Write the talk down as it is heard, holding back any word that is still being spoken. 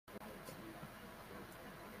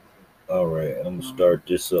All right, I'm gonna start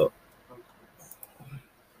this up.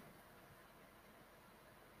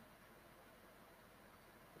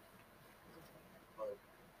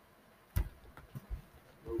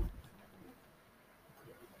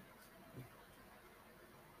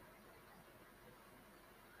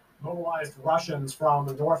 Mobilized Russians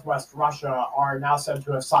from northwest Russia are now said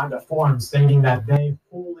to have signed a form stating that they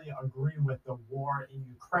fully agree with the war in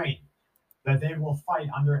Ukraine, that they will fight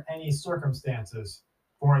under any circumstances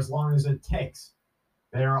for as long as it takes.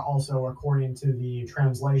 They are also, according to the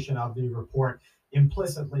translation of the report,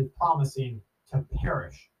 implicitly promising to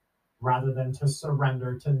perish rather than to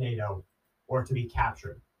surrender to NATO or to be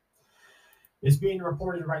captured. It's being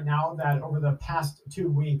reported right now that over the past 2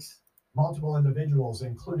 weeks, multiple individuals,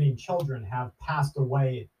 including children, have passed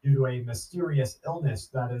away due to a mysterious illness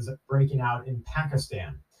that is breaking out in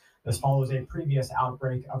Pakistan. This follows a previous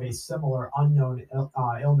outbreak of a similar unknown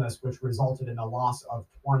illness, which resulted in the loss of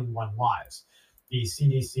 21 lives. The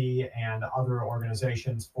CDC and other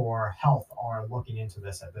organizations for health are looking into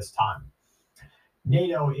this at this time.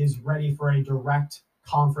 NATO is ready for a direct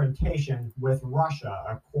confrontation with Russia,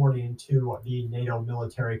 according to the NATO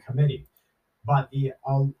Military Committee. But the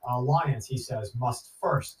alliance, he says, must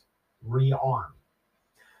first rearm.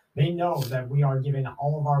 They know that we are giving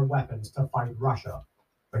all of our weapons to fight Russia.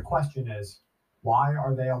 The question is, why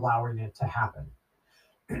are they allowing it to happen?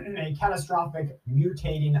 A catastrophic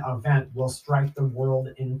mutating event will strike the world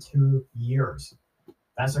in 2 years.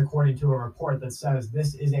 That's according to a report that says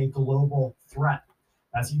this is a global threat.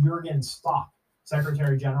 That's Jürgen Stock,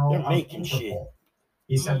 Secretary General of Interpol.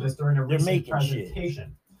 He said this during a recent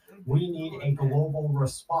presentation. We need a global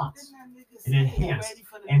response, an enhanced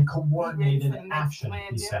and coordinated action,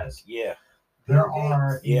 he says. Yeah. There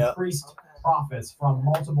are increased profits from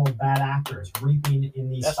multiple bad actors reaping in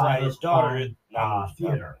the cybercrime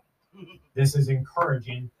theater. This is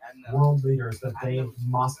encouraging world leaders that they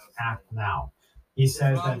must act now. He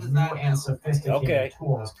says that new and sophisticated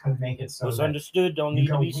tools could make it so that you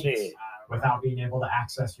go weeks without being able to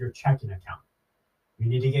access your checking account. You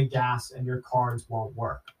need to get gas and your cards won't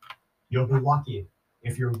work. You'll be lucky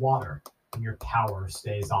if your water and your power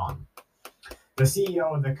stays on. The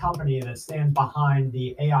CEO of the company that stands behind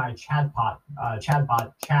the AI chatbot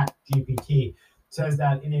ChatGPT says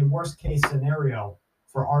that in a worst case scenario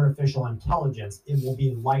for artificial intelligence, it will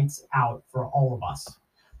be lights out for all of us.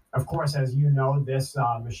 Of course, as you know, this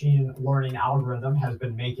machine learning algorithm has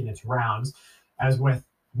been making its rounds. As with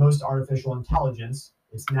most artificial intelligence,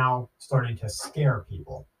 it's now starting to scare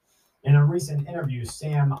people. In a recent interview,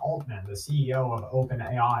 Sam Altman, the CEO of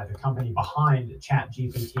OpenAI, the company behind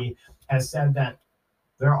ChatGPT, has said that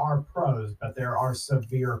there are pros, but there are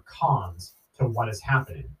severe cons to what is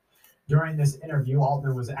happening. During this interview,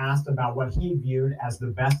 Altman was asked about what he viewed as the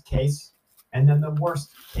best case and then the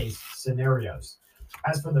worst case scenarios.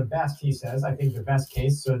 As for the best, he says, I think the best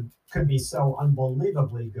case could be so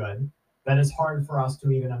unbelievably good that it's hard for us to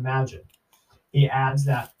even imagine. He adds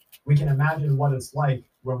that we can imagine what it's like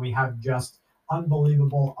when we have just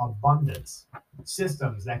unbelievable abundance,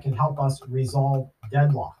 systems that can help us resolve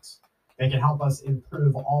deadlocks. They can help us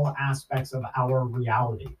improve all aspects of our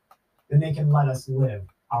reality. Then they can let us live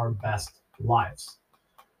our best lives.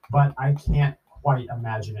 But I can't quite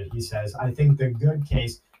imagine it, he says. I think the good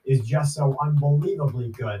case is just so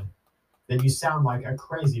unbelievably good that you sound like a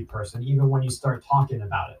crazy person even when you start talking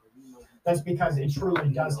about it. That's because it truly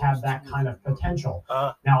does have that kind of potential.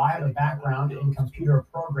 Now, I have a background in computer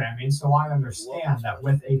programming, so I understand that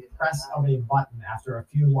with a press of a button after a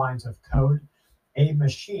few lines of code, a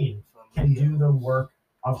machine can do the work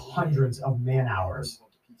of hundreds of man-hours.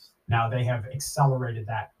 Now, they have accelerated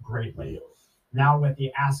that greatly. Now, with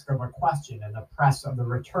the ask of a question and the press of the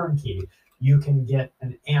return key, you can get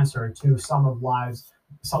an answer to some of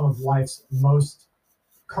life's most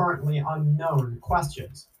currently unknown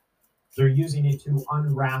questions. They're using it to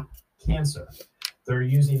unwrap cancer. They're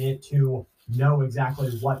using it to know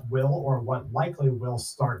exactly what will or what likely will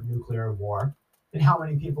start nuclear war and how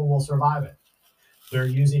many people will survive it. They're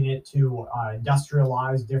using it to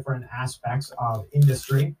industrialize different aspects of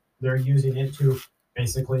industry. They're using it to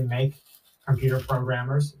basically make computer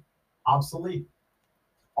programmers obsolete,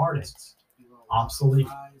 artists obsolete,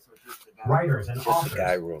 writers and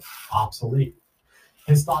authors obsolete.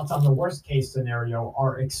 His thoughts on the worst case scenario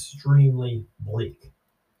are extremely bleak.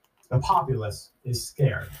 The populace is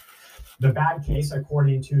scared. The bad case,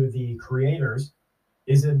 according to the creators,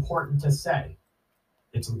 is important to say.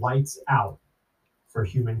 It's lights out for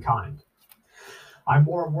humankind. I'm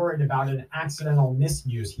more worried about an accidental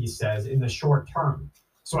misuse, he says, in the short term.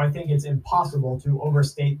 So I think it's impossible to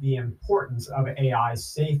overstate the importance of AI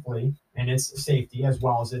safely and its safety as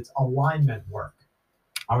well as its alignment work.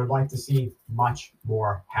 I would like to see much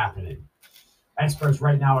more happening. Experts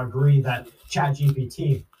right now agree that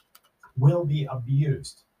ChatGPT will be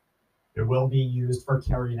abused. It will be used for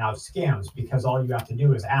carrying out scams because all you have to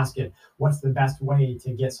do is ask it, what's the best way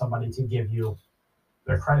to get somebody to give you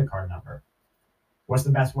their credit card number? What's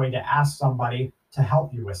the best way to ask somebody to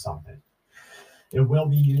help you with something? It will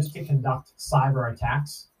be used to conduct cyber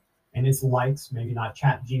attacks, and its likes, maybe not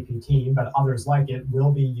ChatGPT, but others like it,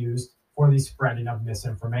 will be used for the spreading of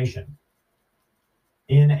misinformation.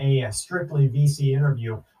 In a strictly VC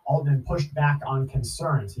interview, Altman pushed back on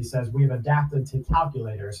concerns. He says, we've adapted to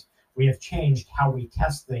calculators. We have changed how we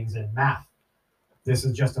test things in math. This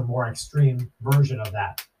is just a more extreme version of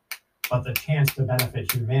that. But the chance to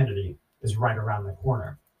benefit humanity is right around the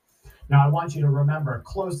corner. Now, I want you to remember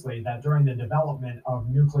closely that during the development of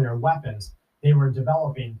nuclear weapons, they were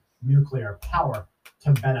developing nuclear power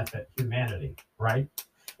to benefit humanity, right?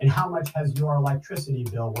 And how much has your electricity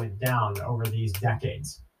bill went down over these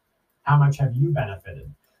decades? How much have you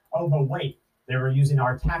benefited? Oh, but wait, they were using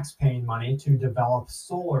our tax-paying money to develop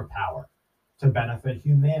solar power to benefit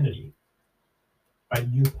humanity.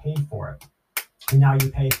 But you paid for it. And now you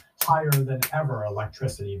pay higher than ever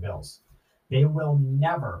electricity bills. They will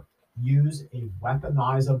never use a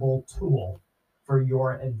weaponizable tool for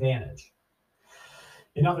your advantage.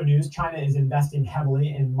 In other news, China is investing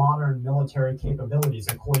heavily in modern military capabilities,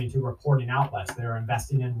 according to reporting outlets. They are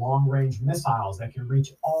investing in long-range missiles that can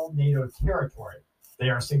reach all NATO territory. They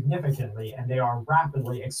are significantly and they are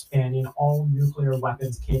rapidly expanding all nuclear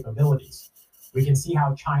weapons capabilities. We can see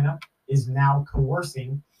how China is now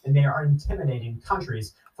coercing and they are intimidating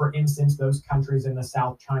countries, for instance, those countries in the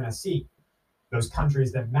South China Sea, those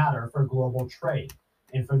countries that matter for global trade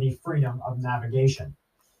and for the freedom of navigation.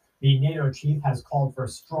 The NATO chief has called for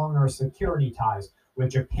stronger security ties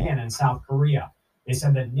with Japan and South Korea. They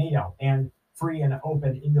said that NATO and free and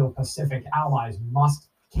open Indo-Pacific allies must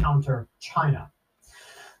counter China.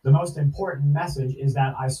 The most important message is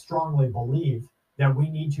that I strongly believe that we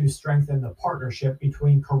need to strengthen the partnership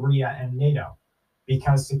between Korea and NATO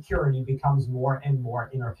because security becomes more and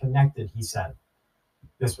more interconnected, he said.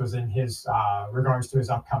 This was in his regards to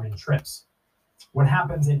his upcoming trips. What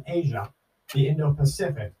happens in Asia, the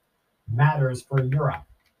Indo-Pacific, matters for Europe,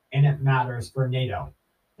 and it matters for NATO.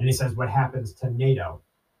 And he says what happens to NATO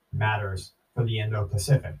matters for the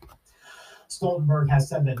Indo-Pacific. Stoltenberg has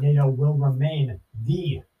said that NATO will remain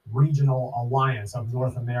the regional alliance of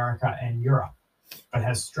North America and Europe, but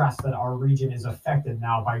has stressed that our region is affected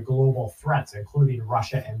now by global threats, including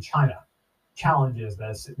Russia and China. Challenges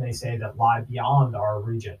that they say that lie beyond our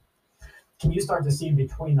region. Can you start to see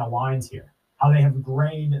between the lines here how they have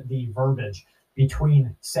grayed the verbiage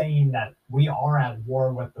between saying that we are at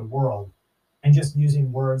war with the world and just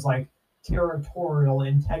using words like territorial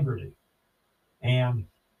integrity and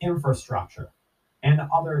infrastructure and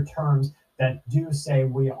other terms that do say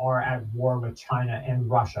we are at war with China and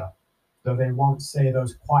Russia, though they won't say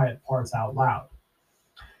those quiet parts out loud.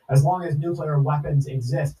 As long as nuclear weapons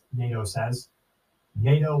exist, NATO says,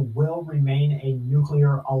 NATO will remain a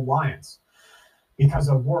nuclear alliance because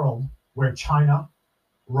a world where China,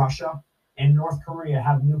 Russia, and North Korea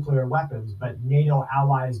have nuclear weapons, but NATO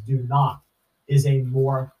allies do not, is a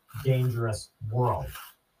more dangerous world.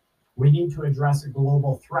 We need to address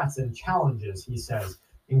global threats and challenges, he says,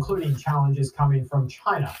 including challenges coming from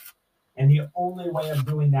China. And the only way of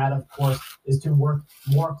doing that, of course, is to work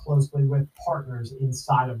more closely with partners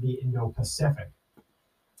inside of the Indo-Pacific.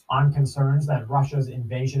 On concerns that Russia's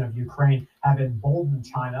invasion of Ukraine have emboldened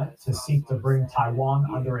China to seek to bring Taiwan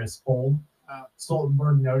under its fold,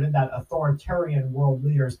 Stoltenberg noted that authoritarian world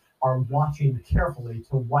leaders are watching carefully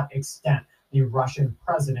to what extent the Russian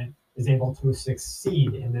president is able to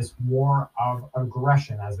succeed in this war of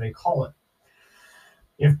aggression, as they call it.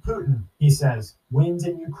 If Putin, he says, wins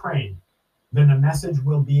in Ukraine, then the message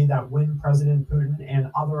will be that when President Putin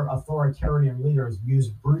and other authoritarian leaders use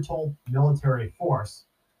brutal military force,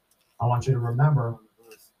 I want you to remember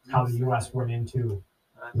how the U.S. went into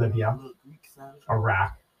Libya,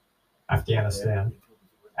 Iraq, Afghanistan,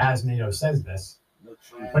 as NATO says this.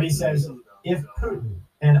 But he says, if Putin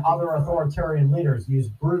and other authoritarian leaders use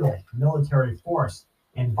brutal military force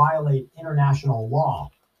and violate international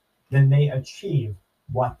law, then they achieve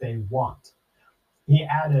what they want. He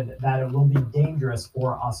added that it will be dangerous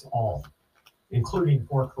for us all, including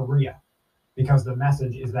for Korea, because the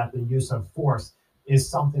message is that the use of force is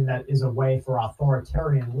something that is a way for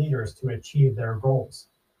authoritarian leaders to achieve their goals.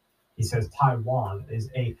 He says Taiwan is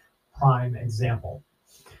a prime example.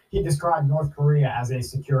 He described North Korea as a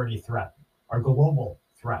security threat, a global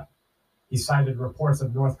threat. He cited reports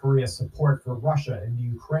of North Korea's support for Russia in the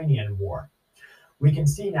Ukrainian war. We can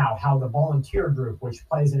see now how the volunteer group, which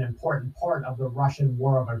plays an important part of the Russian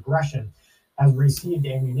war of aggression, has received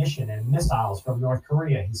ammunition and missiles from North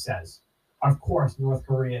Korea, he says. Of course, North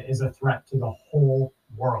Korea is a threat to the whole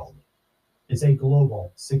world. It's a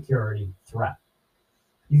global security threat.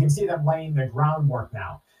 You can see them laying the groundwork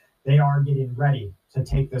now. They are getting ready to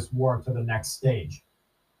take this war to the next stage.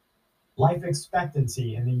 Life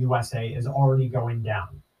expectancy in the USA is already going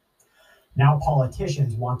down. Now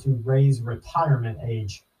politicians want to raise retirement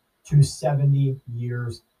age to 70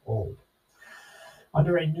 years old.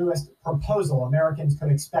 Under a newest proposal, Americans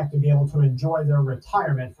could expect to be able to enjoy their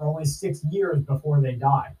retirement for only 6 years before they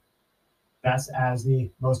die. That's as the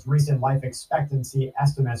most recent life expectancy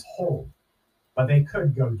estimates hold, but they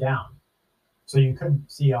could go down. So you could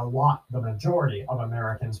see the majority of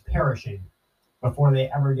Americans perishing before they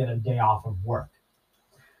ever get a day off of work.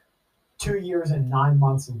 2 years and 9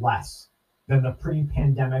 months less than the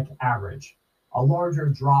pre-pandemic average, a larger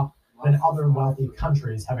drop than other wealthy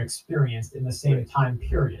countries have experienced in the same time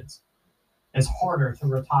periods. It's harder to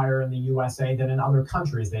retire in the USA than in other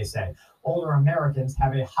countries, they say. Older Americans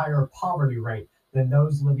have a higher poverty rate than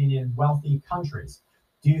those living in wealthy countries.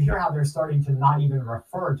 Do you hear how they're starting to not even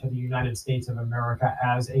refer to the United States of America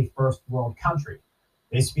as a first world country?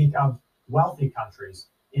 They speak of wealthy countries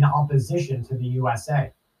in opposition to the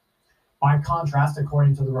USA. By contrast,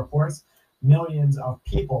 according to the reports, millions of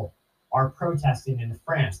people are protesting in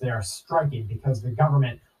France. They are striking because the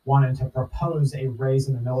government wanted to propose a raise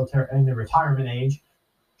in the retirement age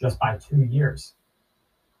just by 2 years.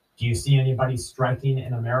 Do you see anybody striking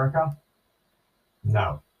in America?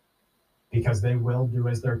 No, because they will do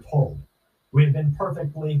as they're told. We have been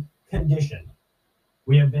perfectly conditioned.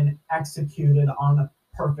 We have been executed on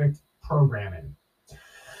perfect programming.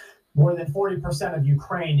 More than 40% of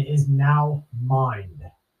Ukraine is now mined.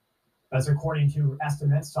 That's according to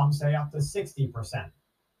estimates, some say up to 60%.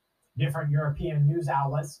 Different European news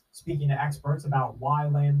outlets speaking to experts about why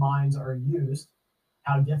landmines are used,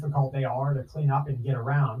 how difficult they are to clean up and get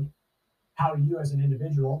around, how you as an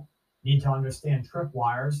individual need to understand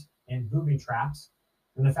tripwires and booby traps,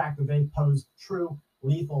 and the fact that they pose true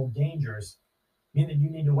lethal dangers mean that you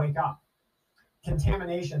need to wake up.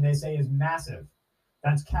 Contamination, they say, is massive.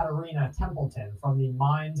 That's Katerina Templeton from the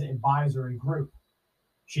Mines Advisory Group.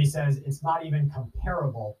 She says it's not even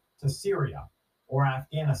comparable to Syria or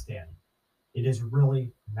Afghanistan. It is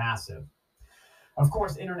really massive. Of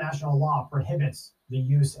course, international law prohibits the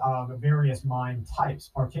use of various mine types,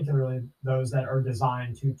 particularly those that are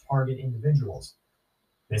designed to target individuals.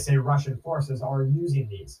 They say Russian forces are using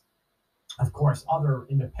these. Of course, other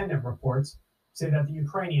independent reports say that the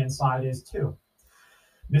Ukrainian side is too.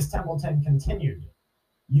 Ms. Templeton continued,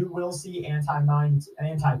 you will see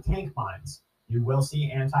anti-tank mines. You will see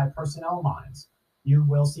anti-personnel mines. You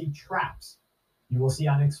will see traps. You will see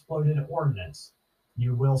unexploded ordnance.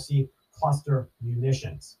 You will see cluster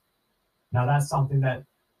munitions. Now that's something that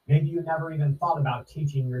maybe you never even thought about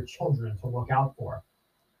teaching your children to look out for.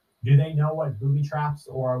 Do they know what booby traps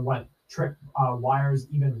or what trip wires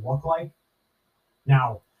even look like?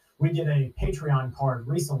 Now, we did a Patreon card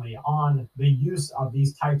recently on the use of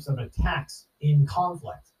these types of attacks in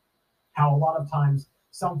conflict. How a lot of times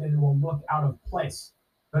something will look out of place,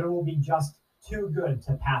 but it will be just too good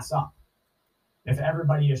to pass up. If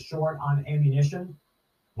everybody is short on ammunition,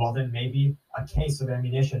 well, then maybe a case of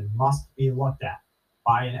ammunition must be looked at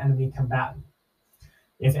by an enemy combatant.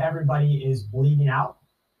 If everybody is bleeding out,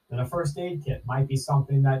 then a first aid kit might be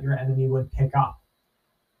something that your enemy would pick up.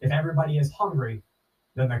 If everybody is hungry,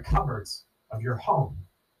 then the cupboards of your home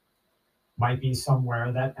might be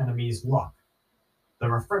somewhere that enemies look. The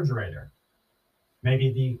refrigerator,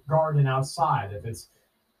 maybe the garden outside if it's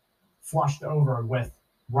flushed over with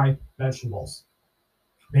ripe vegetables,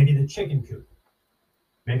 maybe the chicken coop,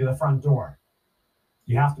 maybe the front door.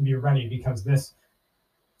 You have to be ready because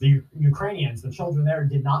the Ukrainians, the children there,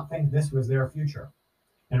 did not think this was their future.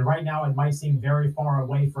 And right now it might seem very far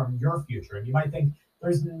away from your future. And you might think,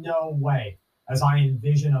 there's no way, as I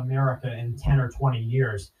envision America in 10 or 20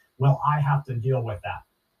 years, will I have to deal with that.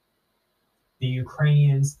 The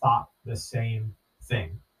Ukrainians thought the same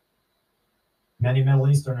thing. Many Middle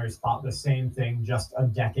Easterners thought the same thing just a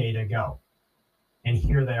decade ago. And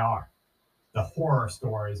here they are. The horror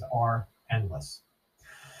stories are endless.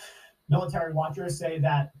 Military watchers say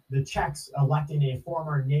that the Czechs electing a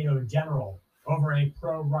former NATO general over a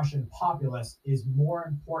pro-Russian populace is more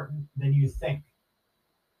important than you think.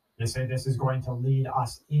 They say this is going to lead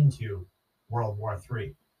us into World War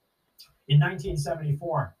III. In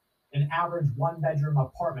 1974, an average one-bedroom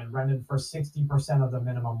apartment rented for 60% of the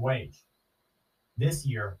minimum wage. This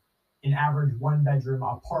year, an average one-bedroom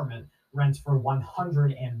apartment rents for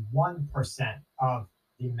 101% of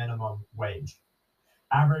the minimum wage.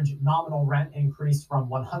 Average nominal rent increased from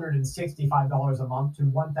 $165 a month to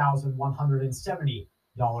 $1,170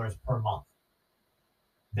 per month.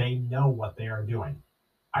 They know what they are doing.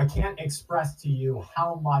 I can't express to you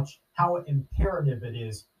how imperative it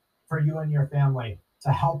is for you and your family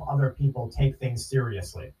to help other people take things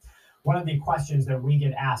seriously. One of the questions that we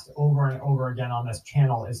get asked over and over again on this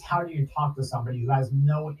channel is, how do you talk to somebody who has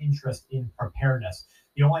no interest in preparedness?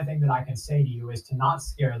 The only thing that I can say to you is to not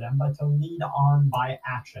scare them, but to lead on by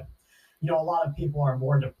action. You know, a lot of people are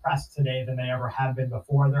more depressed today than they ever have been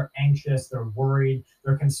before. They're anxious, they're worried,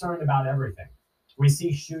 they're concerned about everything. We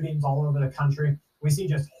see shootings all over the country. We see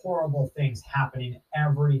just horrible things happening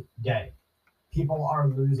every day. People are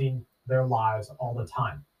losing their lives all the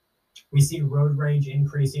time. We see road rage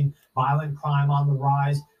increasing, violent crime on the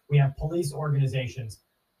rise. We have police organizations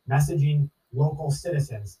messaging local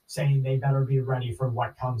citizens saying they better be ready for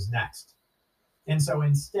what comes next. And so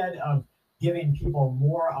instead of giving people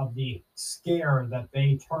more of the scare that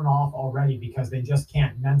they turn off already because they just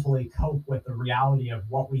can't mentally cope with the reality of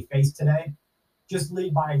what we face today, just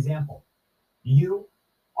lead by example. You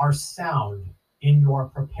are sound in your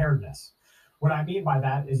preparedness. What I mean by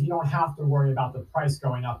that is you don't have to worry about the price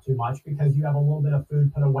going up too much because you have a little bit of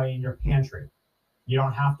food put away in your pantry. You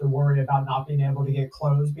don't have to worry about not being able to get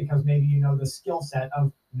clothes because maybe you know the skill set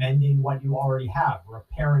of mending what you already have,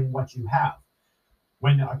 repairing what you have.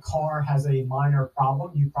 When a car has a minor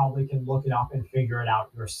problem, you probably can look it up and figure it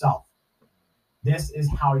out yourself. This is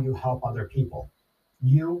how you help other people.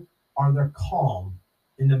 You are the calm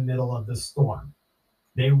in the middle of the storm.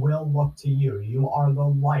 They will look to you. You are the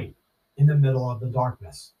light in the middle of the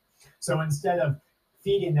darkness. So instead of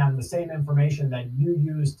feeding them the same information that you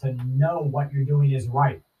use to know what you're doing is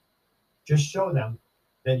right, just show them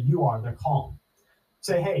that you are the calm.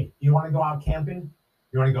 Say, hey, you want to go out camping?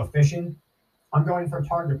 You want to go fishing? I'm going for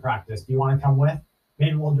target practice. Do you want to come with?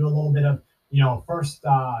 Maybe we'll do a little bit of, first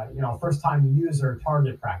time user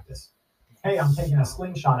target practice. Hey, I'm taking a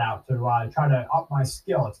slingshot out to try to up my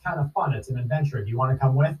skill. It's kind of fun. It's an adventure. Do you want to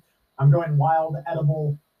come with? I'm going wild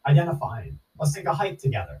edible identifying. Let's take a hike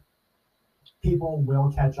together. People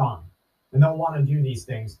will catch on, and they'll want to do these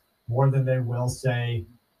things more than they will say,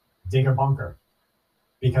 dig a bunker,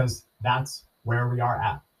 because that's where we are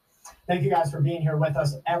at. Thank you guys for being here with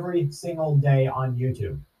us every single day on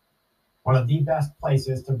YouTube. One of the best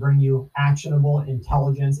places to bring you actionable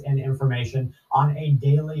intelligence and information on a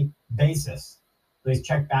daily basis. Please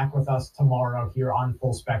check back with us tomorrow here on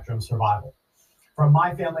Full Spectrum Survival. From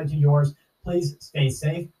my family to yours, please stay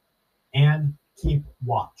safe and keep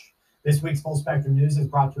watch. This week's Full Spectrum News is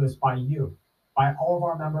brought to us by you, by all of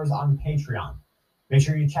our members on Patreon. Make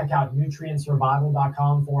sure you check out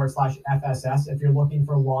nutrientsurvival.com/FSS if you're looking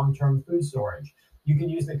for long-term food storage. You can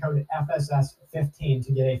use the code FSS15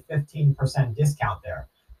 to get a 15% discount there.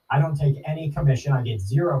 I don't take any commission. I get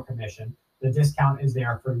zero commission. The discount is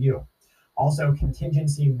there for you. Also,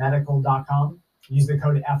 contingencymedical.com. Use the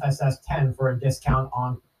code FSS10 for a discount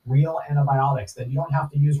on real antibiotics that you don't have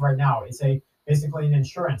to use right now. It's basically an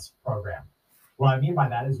insurance program. What I mean by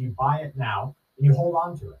that is you buy it now and you hold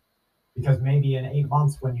on to it, because maybe in 8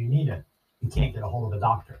 months when you need it, you can't get a hold of a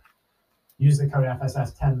doctor. Use the code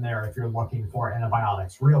FSS10 there if you're looking for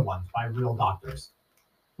antibiotics, real ones by real doctors.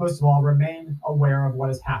 Most of all, remain aware of what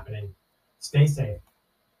is happening, stay safe,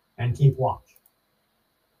 and keep watch.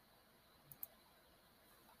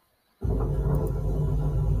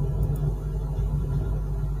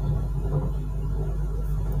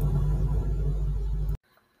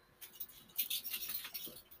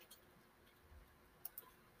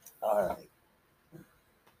 All right.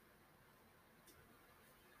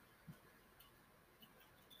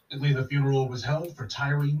 The funeral was held for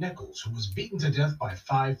Tyre Nichols, who was beaten to death by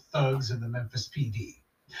 5 thugs in the Memphis PD.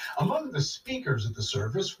 Among the speakers at the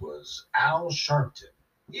service was Al Sharpton.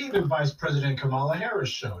 Even Vice President Kamala Harris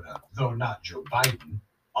showed up, though not Joe Biden.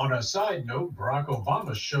 On a side note, Barack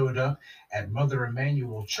Obama showed up at Mother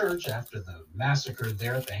Emanuel Church after the massacre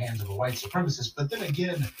there at the hands of a white supremacist. But then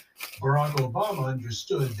again, Barack Obama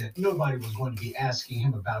understood that nobody was going to be asking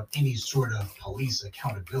him about any sort of police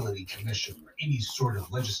accountability commission or any sort of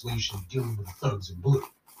legislation dealing with the thugs in blue.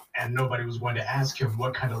 And nobody was going to ask him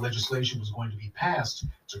what kind of legislation was going to be passed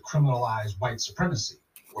to criminalize white supremacy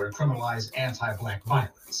or to criminalize anti-black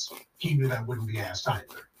violence. He knew that wouldn't be asked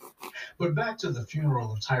either. But back to the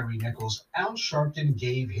funeral of Tyre Nichols, Al Sharpton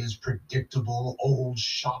gave his predictable, old,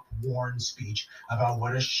 shop-worn speech about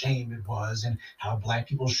what a shame it was and how black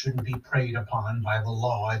people shouldn't be preyed upon by the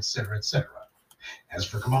law, etc., etc. As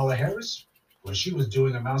for Kamala Harris, what she was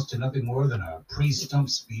doing amounts to nothing more than a pre-stump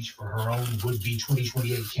speech for her own would-be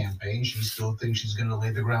 2028 campaign. She still thinks she's going to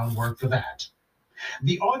lay the groundwork for that.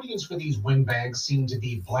 The audience for these windbags seem to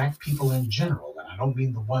be black people in general, and I don't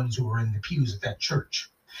mean the ones who were in the pews at that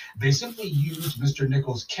church. They simply used Mr.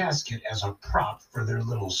 Nichols' casket as a prop for their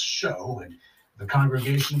little show, and the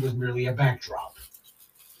congregation was merely a backdrop.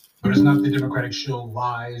 But it's not the Democratic shill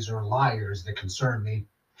lies or liars that concern me.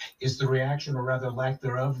 It's the reaction, or rather lack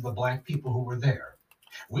thereof, of the black people who were there.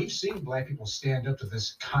 We've seen black people stand up to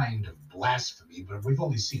this kind of blasphemy, but we've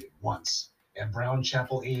only seen it once. At Brown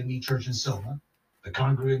Chapel AME Church in Selma, the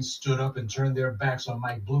congregants stood up and turned their backs on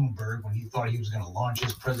Mike Bloomberg when he thought he was going to launch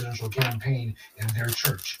his presidential campaign in their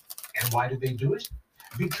church. And why did they do it?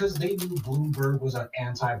 Because they knew Bloomberg was an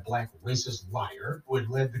anti-black racist liar who had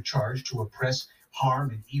led the charge to oppress,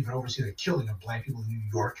 harm, and even oversee the killing of black people in New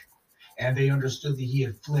York. And they understood that he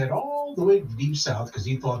had fled all the way to the Deep South because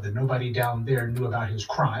he thought that nobody down there knew about his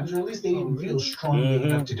crimes, or at least they didn't feel strongly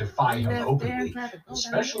enough to defy him openly,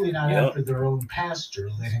 especially not after their own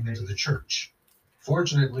pastor led him into the church.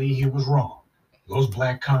 Fortunately, he was wrong. Those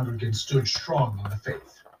black congregants stood strong in the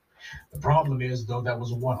faith. The problem is, though, that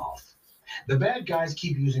was a one-off. The bad guys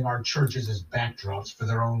keep using our churches as backdrops for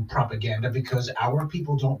their own propaganda because our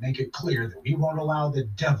people don't make it clear that we won't allow the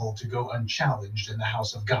devil to go unchallenged in the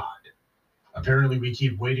house of God. Apparently, we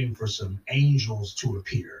keep waiting for some angels to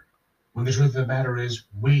appear, when the truth of the matter is,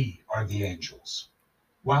 we are the angels.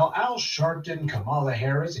 While Al Sharpton, Kamala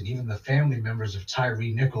Harris, and even the family members of Tyre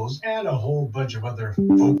Nichols, and a whole bunch of other folk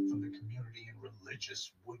from the community and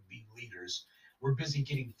religious would-be leaders were busy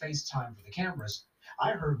getting FaceTime for the cameras,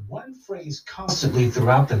 I heard one phrase constantly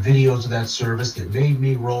throughout the videos of that service that made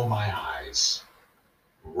me roll my eyes.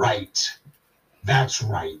 Right. That's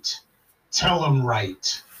right. Tell them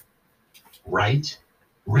right. Right?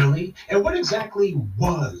 Really? And what exactly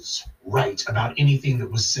was right about anything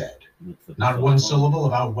that was said? Not one syllable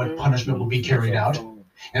about what punishment will be carried out.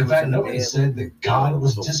 In fact, nobody said that God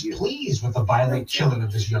was displeased with the violent killing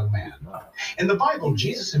of this young man. In the Bible,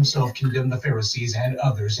 Jesus himself condemned the Pharisees and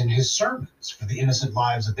others in his sermons for the innocent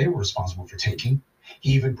lives that they were responsible for taking.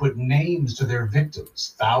 He even put names to their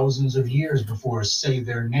victims thousands of years before "say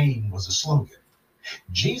their name" was a slogan.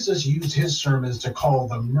 Jesus used his sermons to call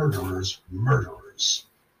the murderers murderers.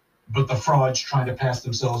 But the frauds trying to pass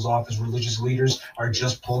themselves off as religious leaders are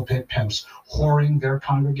just pulpit pimps, whoring their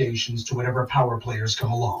congregations to whatever power players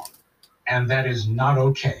come along. And that is not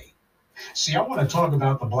okay. See, I want to talk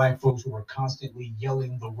about the black folks who are constantly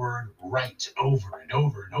yelling the word right over and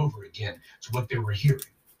over and over again to what they were hearing.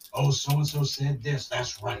 Oh, so-and-so said this,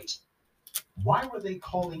 that's right. Why were they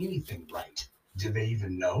calling anything right? Did they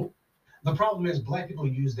even know? The problem is black people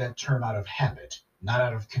use that term out of habit, not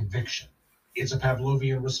out of conviction. It's a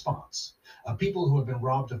Pavlovian response. People who have been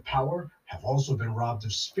robbed of power have also been robbed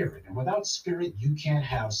of spirit. And without spirit, you can't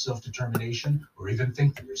have self-determination or even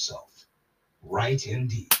think for yourself. Right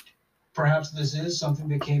indeed. Perhaps this is something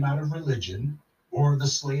that came out of religion or the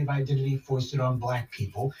slave identity foisted on black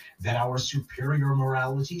people, that our superior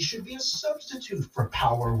morality should be a substitute for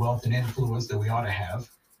power, wealth, and influence that we ought to have,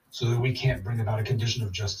 so that we can't bring about a condition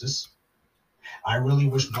of justice. I really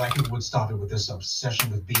wish black people would stop it with this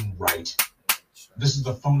obsession with being right. This is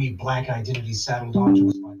the phony black identity saddled onto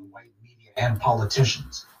us by the white media and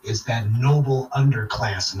politicians. It's that noble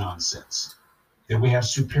underclass nonsense, that we have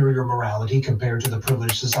superior morality compared to the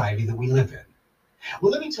privileged society that we live in.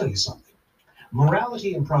 Well, let me tell you something.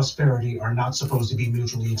 Morality and prosperity are not supposed to be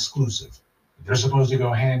mutually exclusive. They're supposed to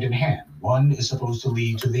go hand in hand. One is supposed to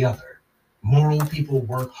lead to the other. Moral people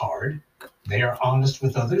work hard. They are honest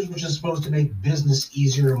with others, which is supposed to make business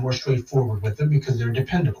easier and more straightforward with them because they're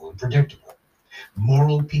dependable and predictable.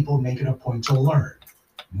 Moral people make it a point to learn.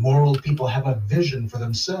 Moral people have a vision for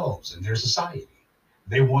themselves and their society.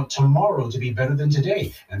 They want tomorrow to be better than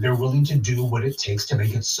today, and they're willing to do what it takes to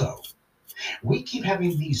make it so. We keep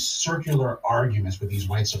having these circular arguments with these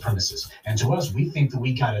white supremacists, and to us, we think that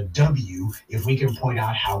we got a W if we can point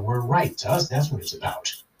out how we're right. To us, that's what it's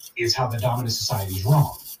about. It's how the dominant society is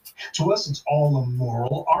wrong. To us, it's all a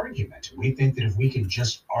moral argument. We think that if we can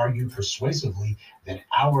just argue persuasively that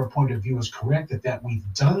our point of view is correct, that we've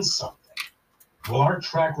done something. Well, our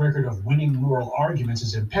track record of winning moral arguments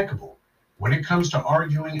is impeccable. When it comes to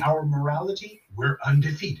arguing our morality, we're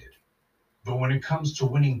undefeated. But when it comes to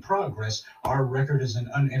winning progress, our record is an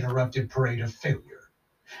uninterrupted parade of failure.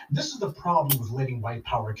 This is the problem with letting white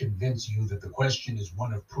power convince you that the question is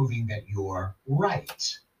one of proving that you're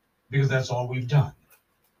right. Because that's all we've done.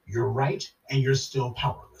 You're right, and you're still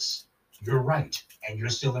powerless. You're right, and you're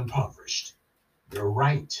still impoverished. You're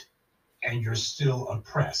right, and you're still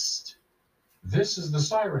oppressed. This is the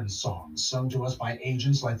siren song sung to us by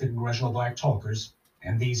agents like the Congressional Black Talkers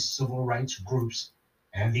and these civil rights groups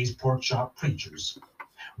and these pork chop preachers.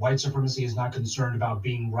 White supremacy is not concerned about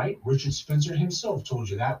being right. Richard Spencer himself told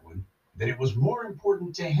you that one, that it was more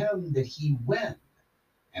important to him that he win,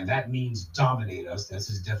 and that means dominate us, that's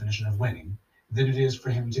his definition of winning, than it is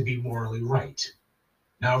for him to be morally right.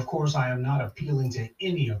 Now, of course, I am not appealing to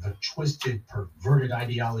any of the twisted, perverted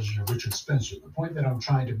ideology of Richard Spencer. The point that I'm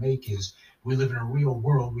trying to make is we live in a real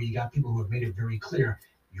world where you got people who have made it very clear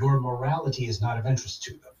your morality is not of interest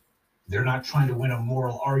to them. They're not trying to win a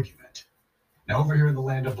moral argument. Now, over here in the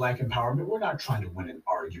land of Black empowerment, we're not trying to win an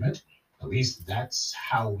argument. At least that's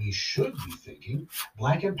how we should be thinking.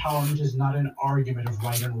 Black empowerment is not an argument of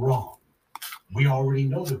right and wrong. We already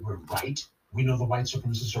know that we're right. We know the white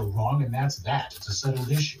supremacists are wrong, and that's that. It's a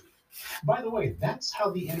settled issue. By the way, that's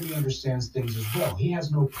how the enemy understands things as well. He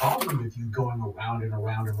has no problem with you going around and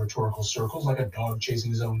around in rhetorical circles like a dog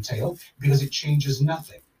chasing his own tail, because it changes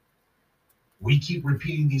nothing. We keep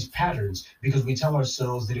repeating these patterns because we tell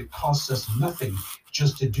ourselves that it costs us nothing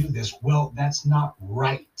just to do this. Well, that's not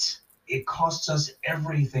right. It costs us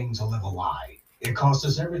everything to live a lie. It costs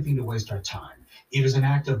us everything to waste our time. It is an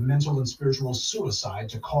act of mental and spiritual suicide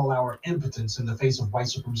to call our impotence in the face of white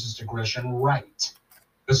supremacist aggression right.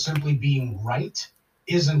 But simply being right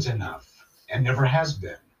isn't enough, and never has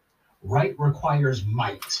been. Right requires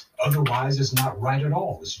might. Otherwise, it's not right at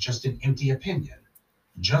all. It's just an empty opinion.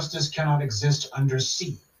 Justice cannot exist under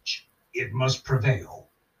siege. It must prevail.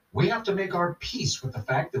 We have to make our peace with the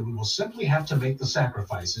fact that we will simply have to make the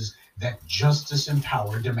sacrifices that justice and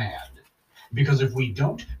power demand. Because if we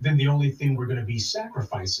don't, then the only thing we're going to be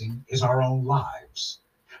sacrificing is our own lives.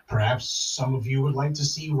 Perhaps some of you would like to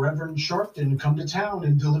see Reverend Sharpton come to town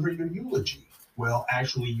and deliver your eulogy. Well,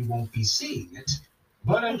 actually, you won't be seeing it.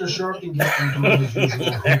 But after Sharpton gets through doing his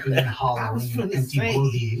usual hooping and hollering and empty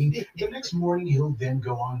bloviating, the next morning he'll then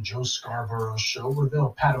go on Joe Scarborough's show where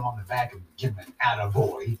they'll pat him on the back and give him an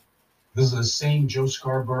attaboy. This is the same Joe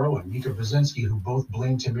Scarborough and Mika Brzezinski who both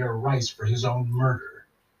blamed Tamir Rice for his own murder.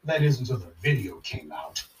 That is until the video came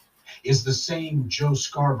out. It's the same Joe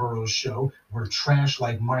Scarborough show where trash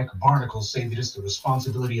like Mike Barnacle say that it's the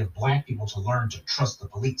responsibility of Black people to learn to trust the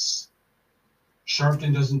police.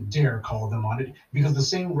 Sharpton doesn't dare call them on it because the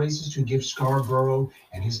same racists who give Scarborough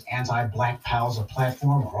and his anti-Black pals a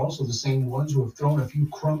platform are also the same ones who have thrown a few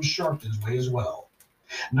crumbs Sharpton's way as well.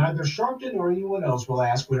 Neither Sharpton nor anyone else will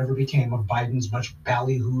ask whatever became of Biden's much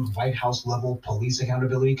ballyhooed White House-level Police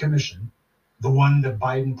Accountability Commission, the one that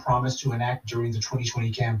Biden promised to enact during the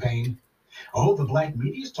 2020 campaign. Oh, the Black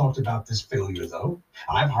media's talked about this failure, though.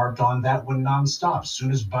 I've harped on that one nonstop. As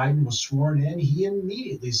soon as Biden was sworn in, he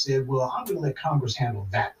immediately said, well, I'm going to let Congress handle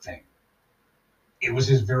that thing. It was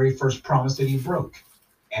his very first promise that he broke,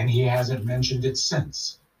 and he hasn't mentioned it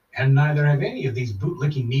since. And neither have any of these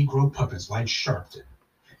bootlicking Negro puppets like Sharpton.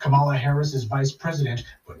 Kamala Harris is vice president,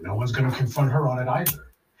 but no one's going to confront her on it either.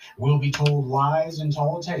 We'll be told lies and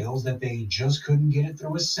tall tales that they just couldn't get it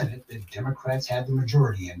through a Senate that Democrats had the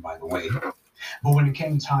majority in, by the way. But when it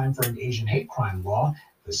came time for an Asian hate crime law,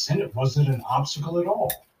 the Senate wasn't an obstacle at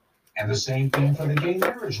all. And the same thing for the gay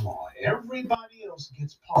marriage law. Everybody else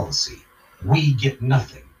gets policy. We get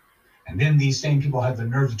nothing. And then these same people have the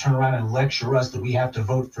nerve to turn around and lecture us that we have to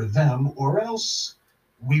vote for them, or else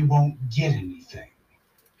we won't get anything.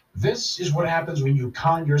 This is what happens when you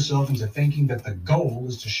con yourself into thinking that the goal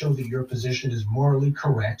is to show that your position is morally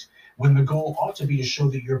correct, when the goal ought to be to show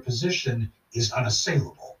that your position is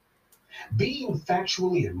unassailable. Being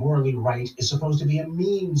factually and morally right is supposed to be a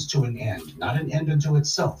means to an end, not an end unto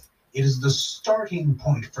itself. It is the starting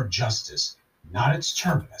point for justice, not its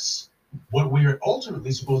terminus. What we are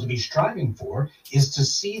ultimately supposed to be striving for is to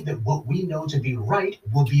see that what we know to be right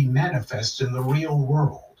will be manifest in the real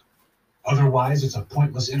world. Otherwise, it's a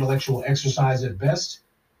pointless intellectual exercise at best,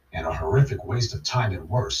 and a horrific waste of time at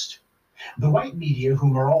worst. The white media,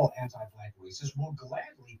 whom are all anti-Black racists, will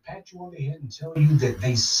gladly pat you on the head and tell you that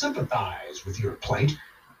they sympathize with your plight,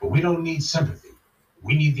 but we don't need sympathy.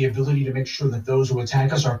 We need the ability to make sure that those who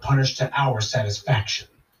attack us are punished to our satisfaction.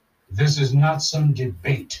 This is not some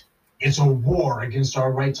debate. It's a war against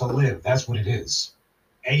our right to live. That's what it is.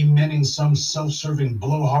 Amening some self-serving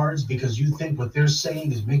blowhards because you think what they're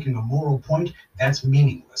saying is making a moral point, that's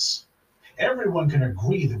meaningless. Everyone can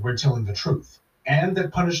agree that we're telling the truth, and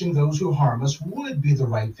that punishing those who harm us would be the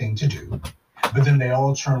right thing to do. But then they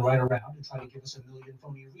all turn right around and try to give us a million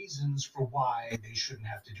phony reasons for why they shouldn't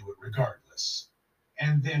have to do it regardless.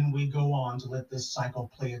 And then we go on to let this cycle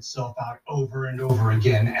play itself out over and over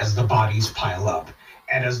again as the bodies pile up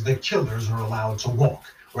and as the killers are allowed to walk,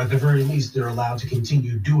 or at the very least, they're allowed to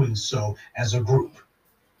continue doing so as a group.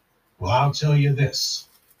 Well, I'll tell you this.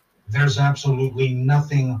 There's absolutely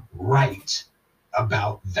nothing right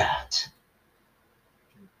about that.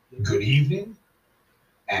 Good evening,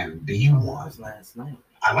 and be That one. was last night.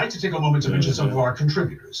 I'd like to take a moment to mention some of our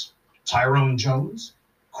contributors. Tyrone Jones,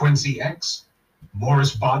 Quincy X,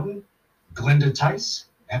 Morris Bodden, Glenda Tice,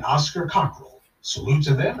 and Oscar Cockrell. Salute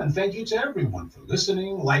to them, and thank you to everyone for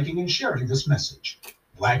listening, liking, and sharing this message.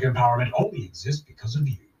 Black empowerment only exists because of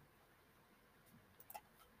you.